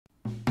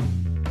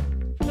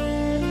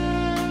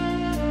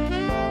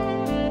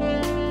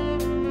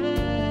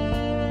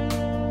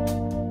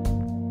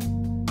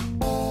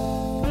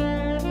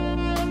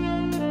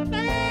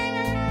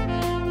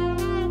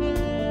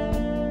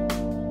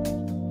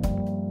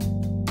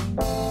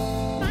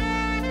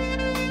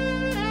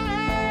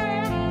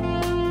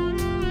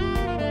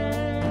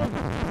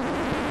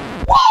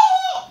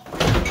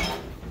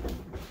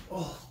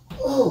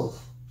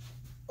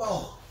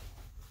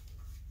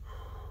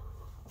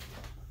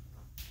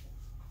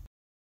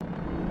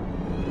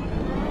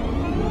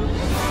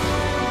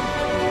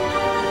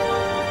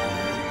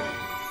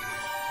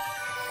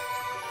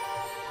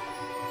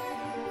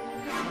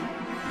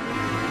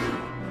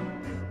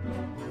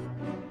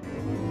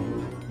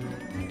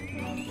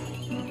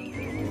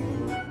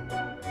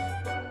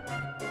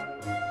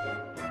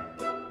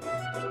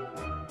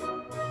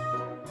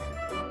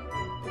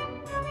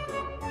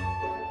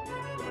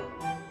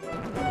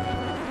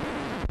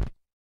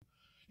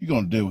you're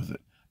going to deal with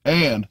it.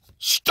 And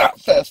stop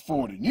fast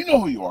forwarding. You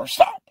know who you are.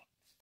 Stop.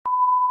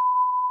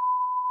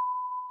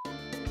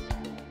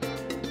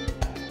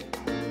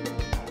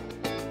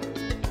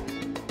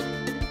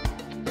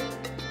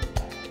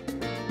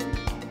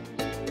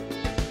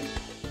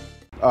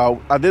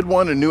 I did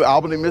one in New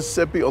Albany,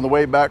 Mississippi on the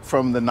way back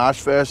from the Nosh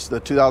Fest, the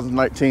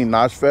 2019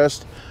 Nosh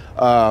Fest.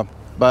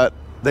 But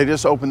they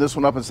just opened this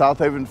one up in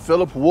Southaven.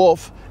 Philip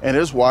Wolf and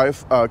his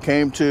wife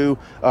came to,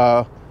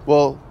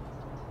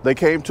 they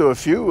came to a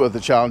few of the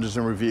challenges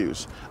and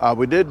reviews.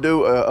 We did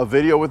do a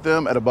video with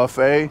them at a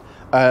buffet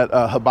at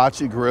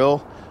Hibachi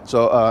Grill,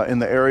 so in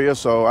the area.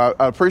 So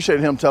I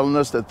appreciate him telling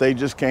us that they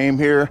just came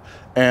here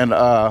and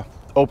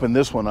open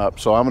this one up.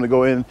 So I'm going to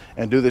go in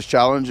and do this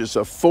challenge. It's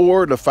a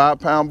 4 to 5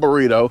 pound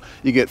burrito.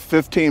 You get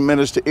 15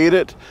 minutes to eat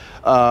it.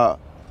 I'll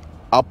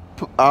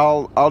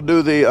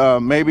do the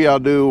maybe I'll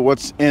do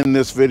what's in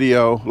this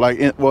video, like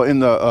in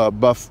the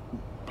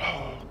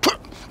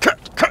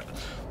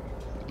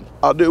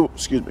I'll do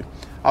what's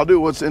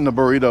in the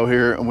burrito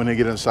here, and when they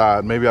get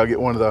inside, maybe I'll get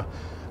one of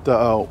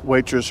the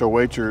waitress or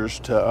waiters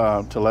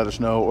to let us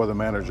know, or the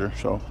manager.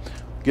 So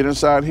get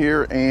inside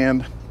here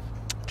and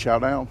chow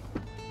down.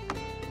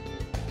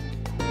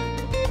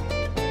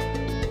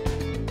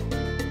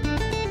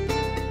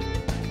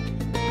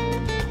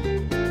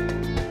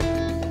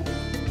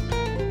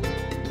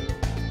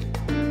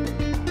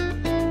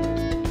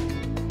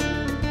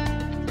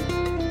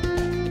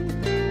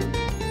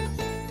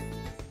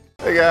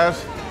 Hey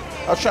guys,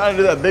 I was trying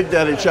to do that Big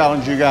Daddy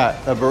challenge you got.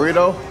 A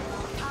burrito?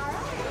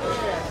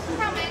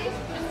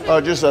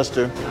 Oh, just us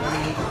two. You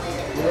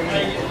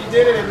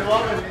did it in the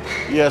water.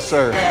 Yes,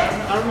 sir.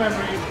 Yeah, I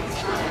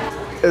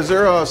remember you. Is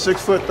there a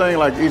 6 foot thing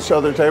like each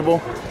other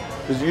table?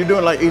 Is you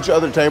doing like each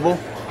other table?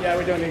 Yeah,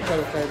 we're doing each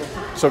other table.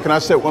 So can I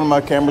set one of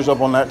my cameras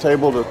up on that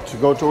table to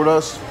go toward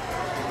us?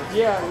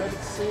 Yeah, let's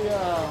see.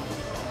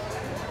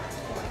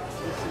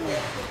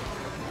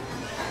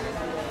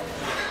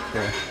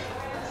 Okay.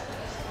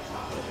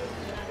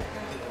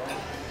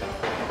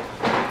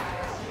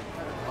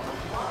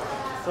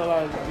 So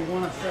you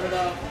want to set it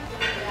up?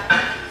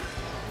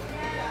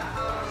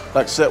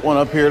 Like set one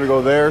up here to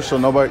go there, so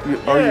nobody.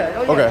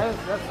 Yeah, okay.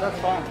 That's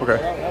fine. Okay.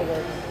 That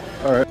works.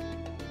 All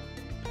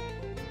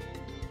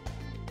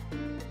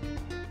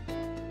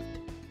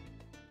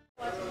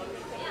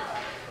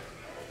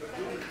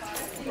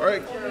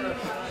right.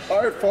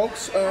 All right,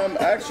 folks.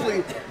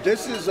 Actually,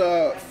 this is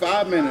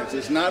 5 minutes.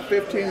 It's not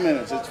 15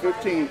 minutes. It's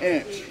 15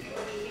 inch.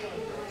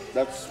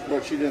 That's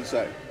what she didn't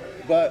say.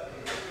 But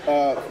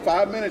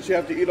 5 minutes, you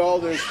have to eat all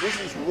this. This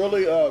is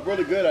really,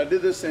 really good. I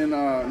did this in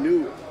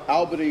New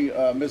Albany,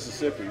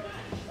 Mississippi.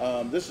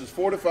 This is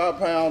 4 to 5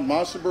 pound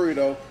monster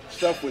burrito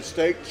stuffed with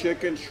steak,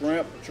 chicken,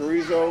 shrimp,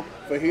 chorizo,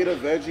 fajita,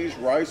 veggies,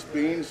 rice,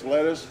 beans,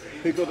 lettuce,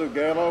 pico de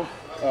gallo,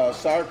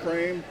 sour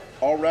cream,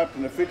 all wrapped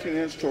in a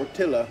 15-inch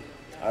tortilla.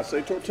 I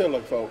say tortilla,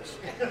 folks,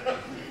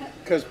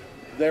 because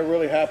they're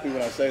really happy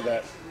when I say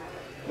that.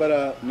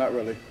 But not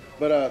really.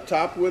 But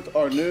topped with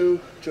our new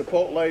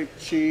Chipotle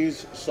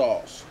cheese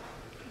sauce.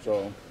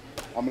 So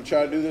I'm gonna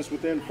try to do this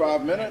within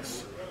 5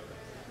 minutes.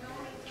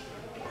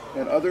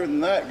 And other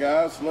than that,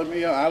 guys,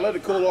 I let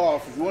it cool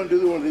off. If you want to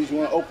do one of these, you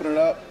want to open it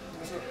up,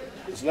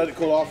 just let it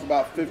cool off for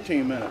about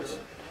 15 minutes.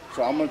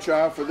 So I'm gonna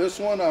try for this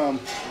one. I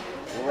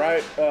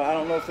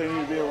don't know if they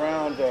need to be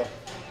around to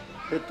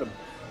hit the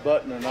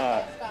button or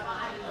not.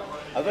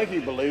 I think he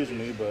believes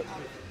me, but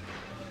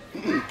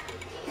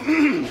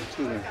excuse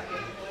me.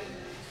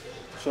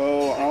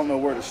 So I don't know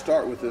where to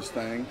start with this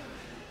thing,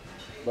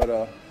 but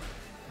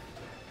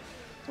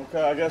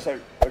okay. I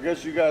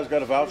guess you guys got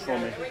to vouch for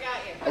me.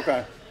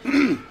 Okay.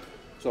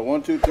 So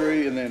 1, 2,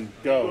 3, and then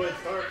go.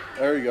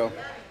 There you go.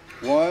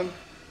 1,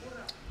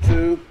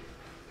 2,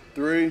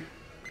 3,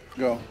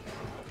 go.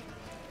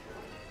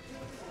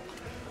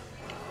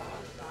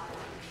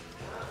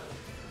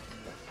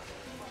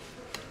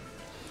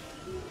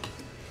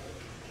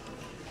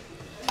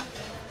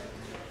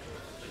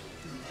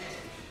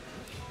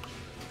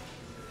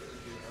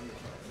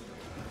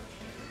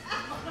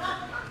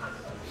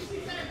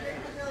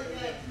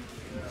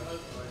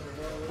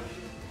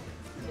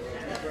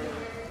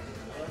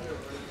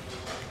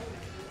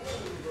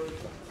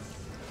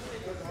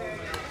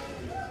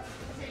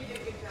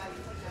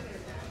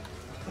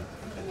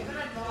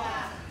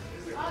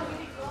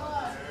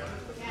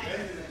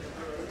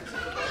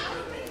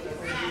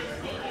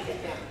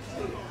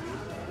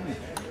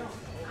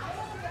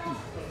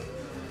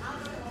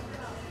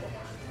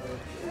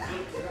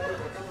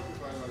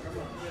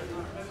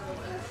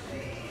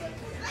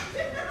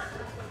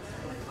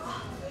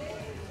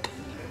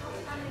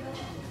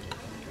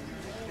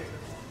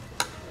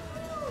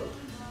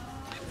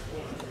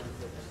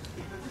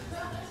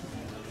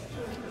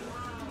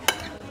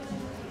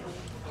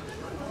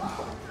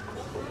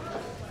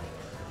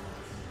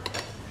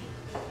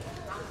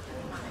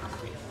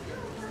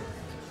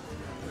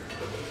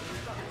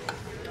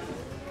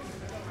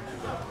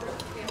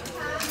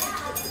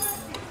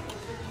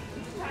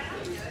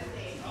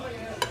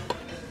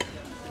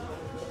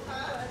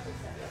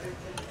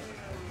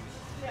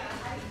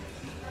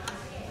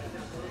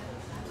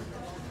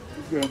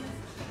 good.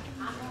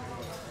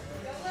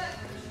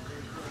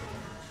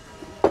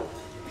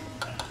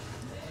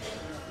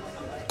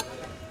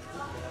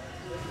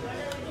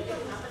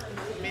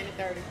 Minute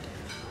 30.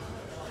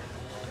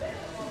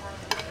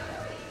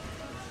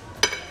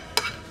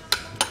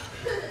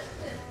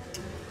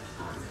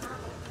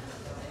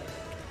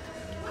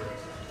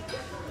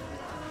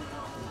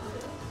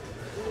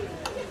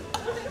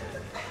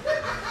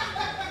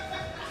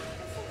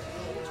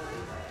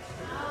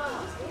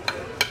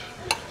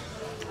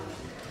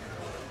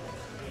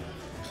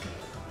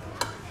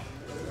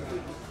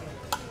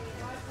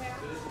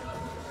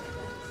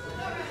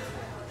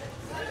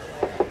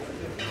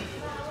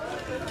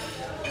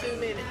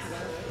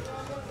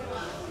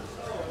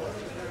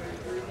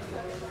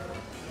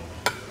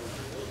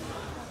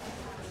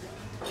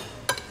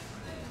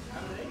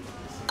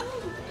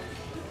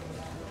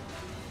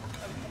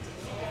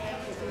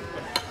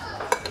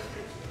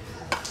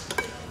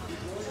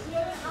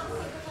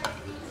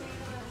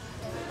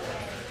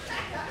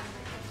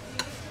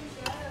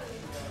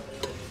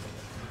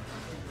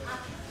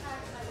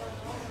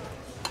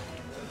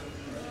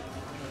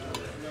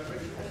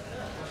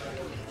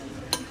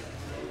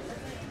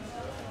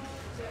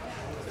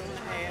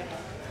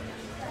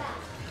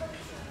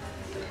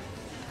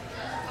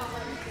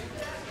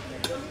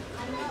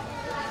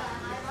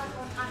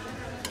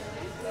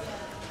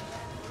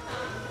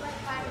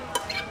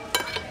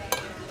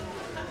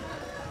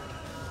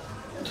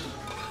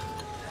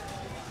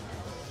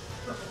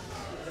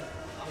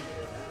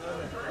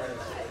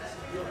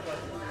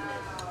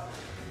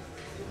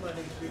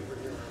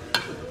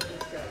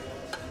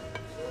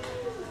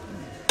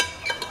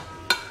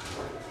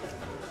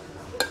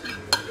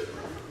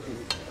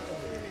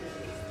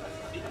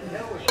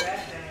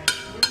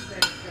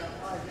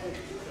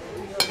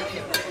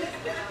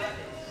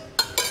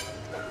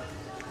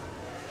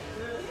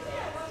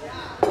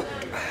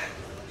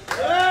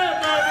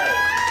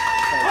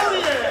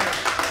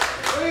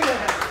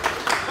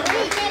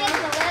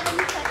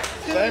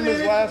 Same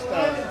as last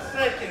time.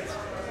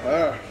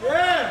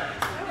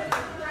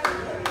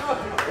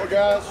 Well,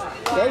 guys,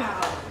 that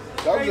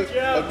was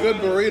a good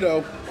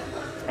burrito.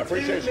 I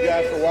appreciate you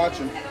guys for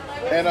watching.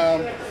 And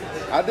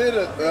I did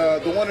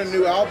the one in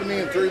New Albany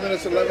in 3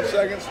 minutes 11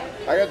 seconds.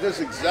 I got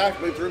this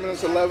exactly 3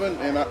 minutes 11,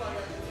 and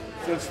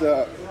since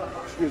the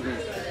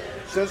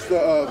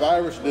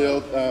virus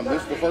deal,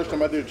 this is the first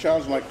time I did a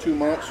challenge in like 2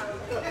 months.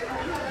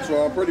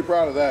 So I'm pretty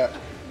proud of that.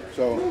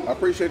 So I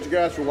appreciate you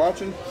guys for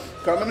watching.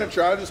 Come in and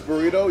try this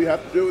burrito. You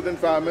have to do it within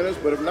 5 minutes,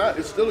 but if not,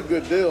 it's still a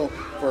good deal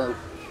for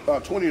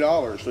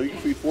 $20. So you can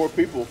feed 4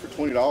 people for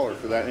 $20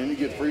 for that, and you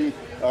get free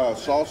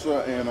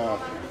salsa and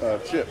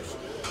chips.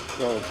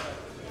 So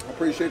I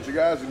appreciate you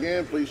guys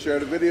again. Please share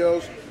the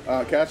videos.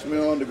 Catch me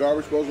on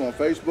DaGarbageDisposal on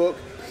Facebook,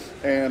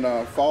 and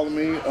follow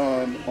me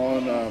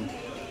on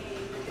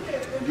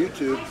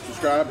YouTube.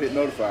 Subscribe, hit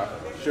notify.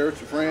 Share it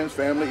with your friends,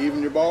 family,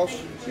 even your boss.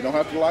 You don't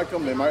have to like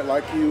them. They might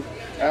like you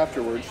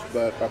afterwards,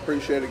 but I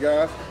appreciate it,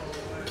 guys.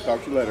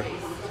 Talk to you later.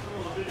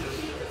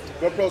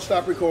 GoPro,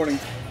 stop recording.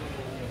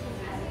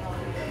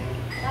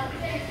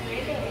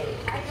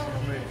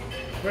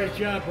 Great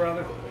job,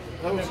 brother.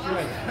 That was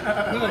great.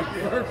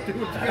 Good work. Do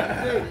what you gotta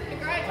do.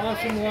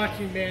 Awesome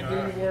watching, man.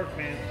 Doing the work,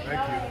 man. Thank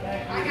you.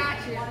 I got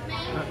you.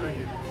 Thank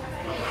you.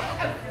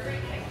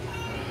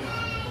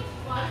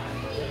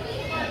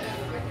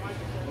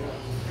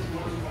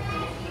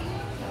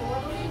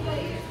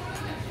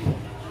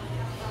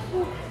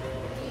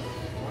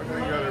 I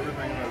think I got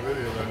everything in that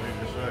video that I need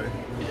to say.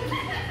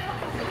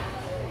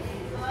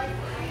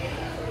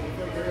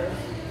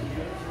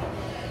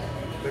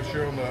 Make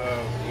sure on the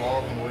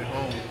vlog on the way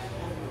home,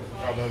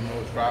 I doesn't know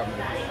it's 5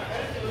 minutes.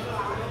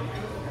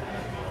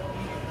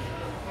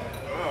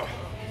 Ugh.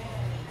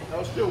 That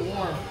was still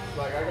warm.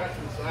 Like I got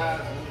to the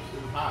sides and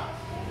it was hot.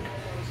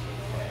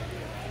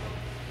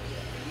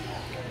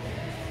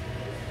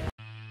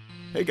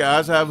 Hey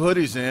guys, I have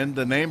hoodies in.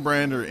 The name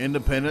brand are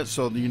independent,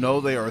 so you know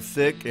they are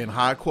thick and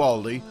high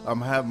quality.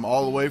 I'm having them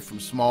all the way from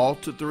small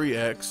to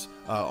 3X,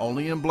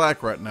 only in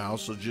black right now,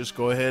 so just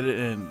go ahead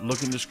and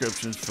look in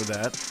descriptions for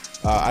that.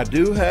 I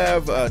do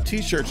have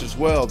t-shirts as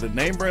well. The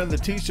name brand of the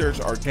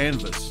t-shirts are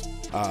canvas.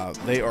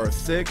 They are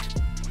thick,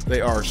 they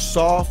are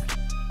soft.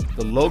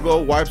 The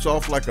logo wipes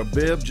off like a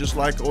bib, just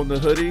like on the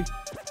hoodie.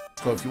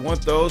 So if you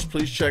want those,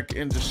 please check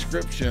in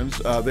descriptions.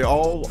 They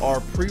all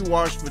are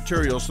pre-washed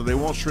material, so they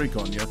won't shrink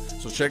on you.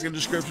 So check in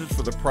descriptions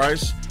for the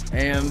price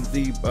and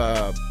the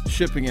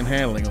shipping and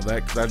handling of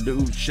that, because I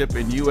do ship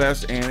in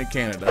US and in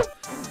Canada.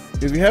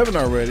 If you haven't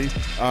already,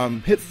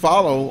 hit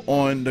follow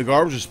on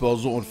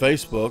DaGarbageDisposal on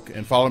Facebook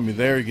and follow me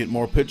there. You get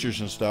more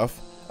pictures and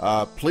stuff.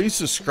 Please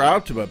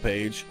subscribe to my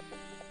page.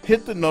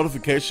 Hit the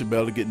notification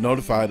bell to get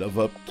notified of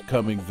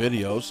upcoming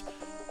videos.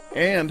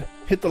 And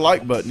hit the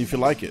like button if you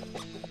like it.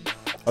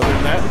 Other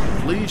than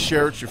that, please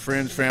share it with your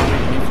friends, family,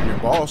 and even your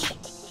boss.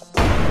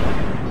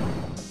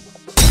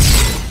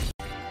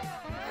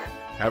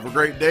 Have a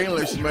great day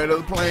unless you made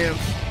other plans.